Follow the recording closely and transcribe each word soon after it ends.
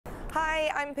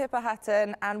Hi, I'm Pippa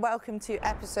Hutton and welcome to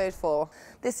episode 4.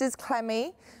 This is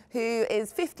Clemmy, who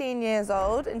is 15 years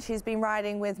old and she's been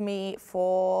riding with me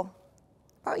for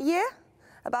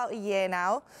about a year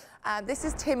now. This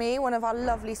is Timmy, one of our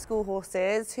lovely school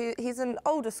horses. He's an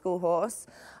older school horse,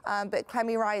 but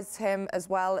Clemmy rides him as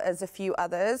well as a few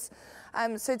others.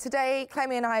 So today,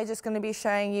 Clemmy and I are just going to be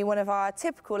showing you one of our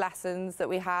typical lessons that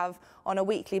we have on a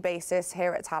weekly basis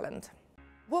here at Talent.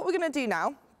 What we're going to do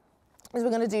now is we're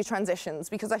going to do transitions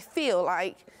because I feel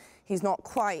like he's not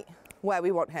quite where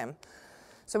we want him.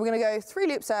 So we're going to go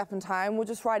 3-loop serpentine. We'll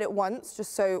just ride it once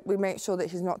just so we make sure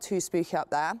that he's not too spooky up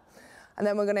there. And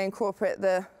then we're going to incorporate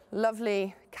the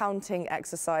lovely counting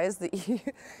exercise that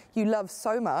you love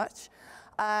so much.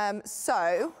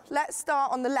 So let's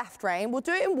start on the left rein. We'll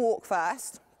do it in walk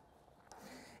first.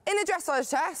 In a dressage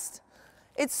test,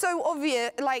 it's so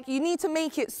obvious, like you need to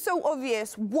make it so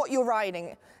obvious what you're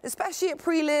riding, especially at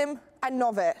prelim and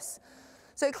novice.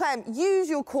 So Clem, use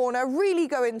your corner, really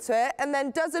go into it, and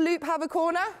then does a loop have a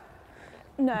corner?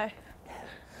 No.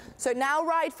 So now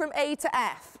ride from A to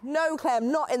F. No,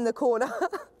 Clem, not in the corner.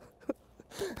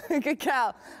 Good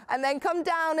cow. And then come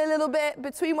down a little bit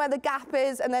between where the gap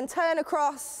is and then turn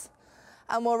across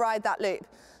and we'll ride that loop.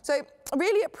 So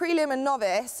really at prelim and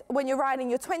novice, when you're riding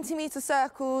your 20-meter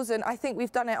circles, and I think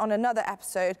we've done it on another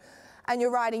episode, and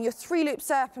you're riding your 3-loop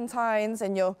serpentines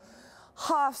and your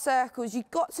half circles,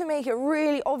 you've got to make it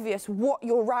really obvious what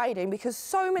you're riding because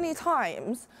so many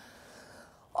times,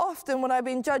 often when I've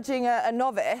been judging a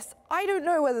novice, I don't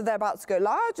know whether they're about to go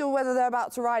large or whether they're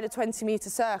about to ride a 20-meter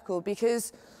circle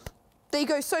because they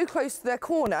go so close to their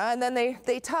corner and then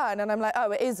they turn and I'm like,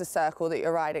 oh, it is a circle that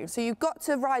you're riding. So you've got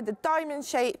to ride the diamond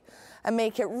shape and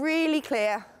make it really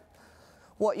clear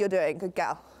what you're doing. Good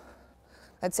gal.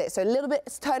 That's it. So a little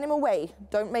bit, turn him away.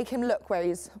 Don't make him look what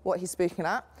he's spooking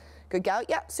at. Good gal.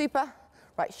 Yep, super.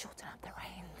 Right, shorten up the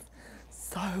reins.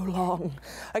 So long.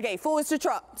 Okay, forwards to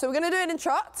trot. So we're going to do it in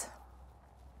trot.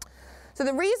 So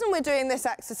the reason we're doing this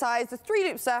exercise, the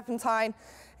 3-loop serpentine,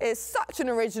 is such an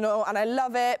original and I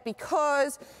love it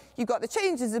because you've got the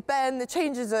changes of bend, the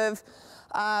changes of,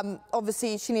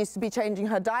 obviously she needs to be changing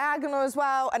her diagonal as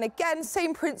well. And again,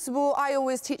 same principle. I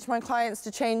always teach my clients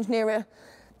to change nearer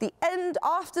the end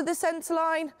after the center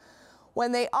line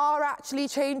when they are actually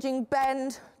changing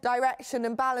bend, direction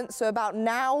and balance. So about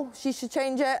now, she should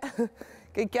change it.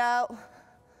 Good girl.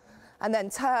 And then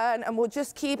turn, and we'll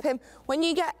just keep him. When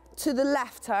you get to the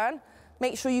left turn,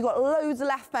 make sure you got loads of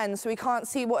left bend so we can't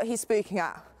see what he's spooking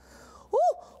at.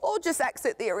 Ooh, or just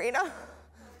exit the arena.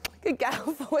 Good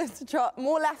girl, forward to trot.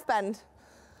 More left bend,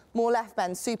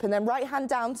 super. And then right hand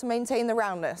down to maintain the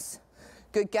roundness.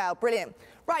 Good girl, brilliant.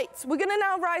 Right, we're gonna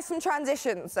now ride some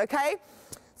transitions, okay?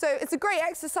 So it's a great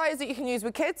exercise that you can use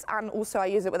with kids, and also I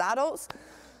use it with adults.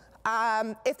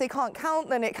 If they can't count,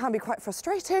 then it can be quite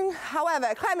frustrating.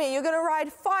 However, Clemmy, you're going to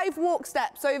ride 5 walk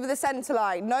steps over the center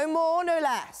line. No more, no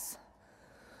less.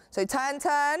 So turn,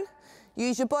 turn.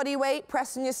 Use your body weight,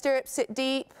 press on your stirrups, sit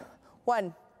deep.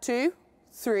 1, 2,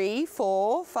 3,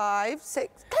 4, 5,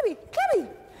 6. Clemmy!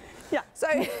 Yeah. So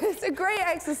it's a great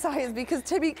exercise because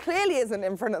Timmy clearly isn't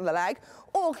in front of the leg,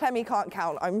 or Clemmy can't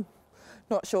count. I'm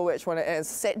not sure which one it is.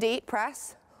 Sit deep,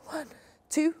 press. 1,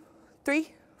 2,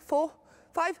 3, 4,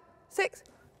 5, 6.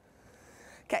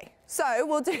 Okay, so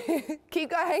we'll do,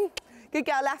 keep going. Good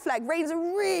girl, left leg. Reins are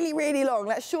really, really long.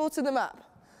 Let's shorten them up.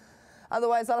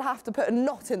 Otherwise, I'll have to put a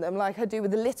knot in them like I do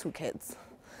with the little kids.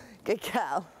 Good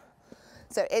girl.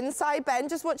 So inside bend,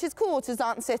 just watch his quarters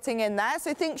aren't sitting in there.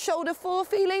 So think shoulder 4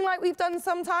 feeling like we've done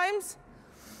sometimes.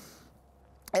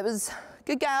 It was,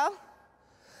 good girl.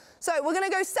 So we're going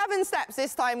to go 7 steps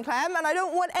this time, Clem, and I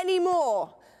don't want any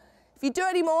more. If you do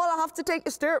any more, I'll have to take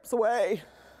the stirrups away.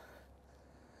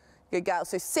 Good girl.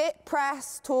 So sit,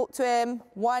 press, talk to him.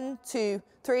 1, 2,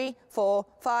 3, 4,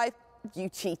 5. You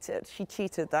cheated. She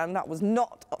cheated then. That was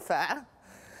not fair.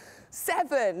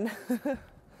 7.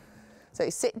 So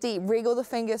sit deep, wriggle the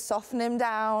fingers, soften him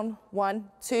down. 1,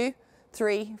 2,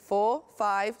 3, 4,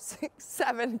 5, 6,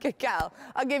 7. Good girl.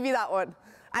 I'll give you that one.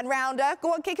 And rounder.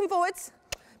 Go on, kicking forwards.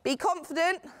 Be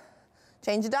confident.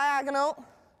 Change your diagonal.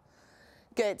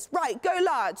 Good. Right, go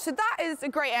large. So that is a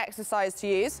great exercise to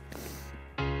use.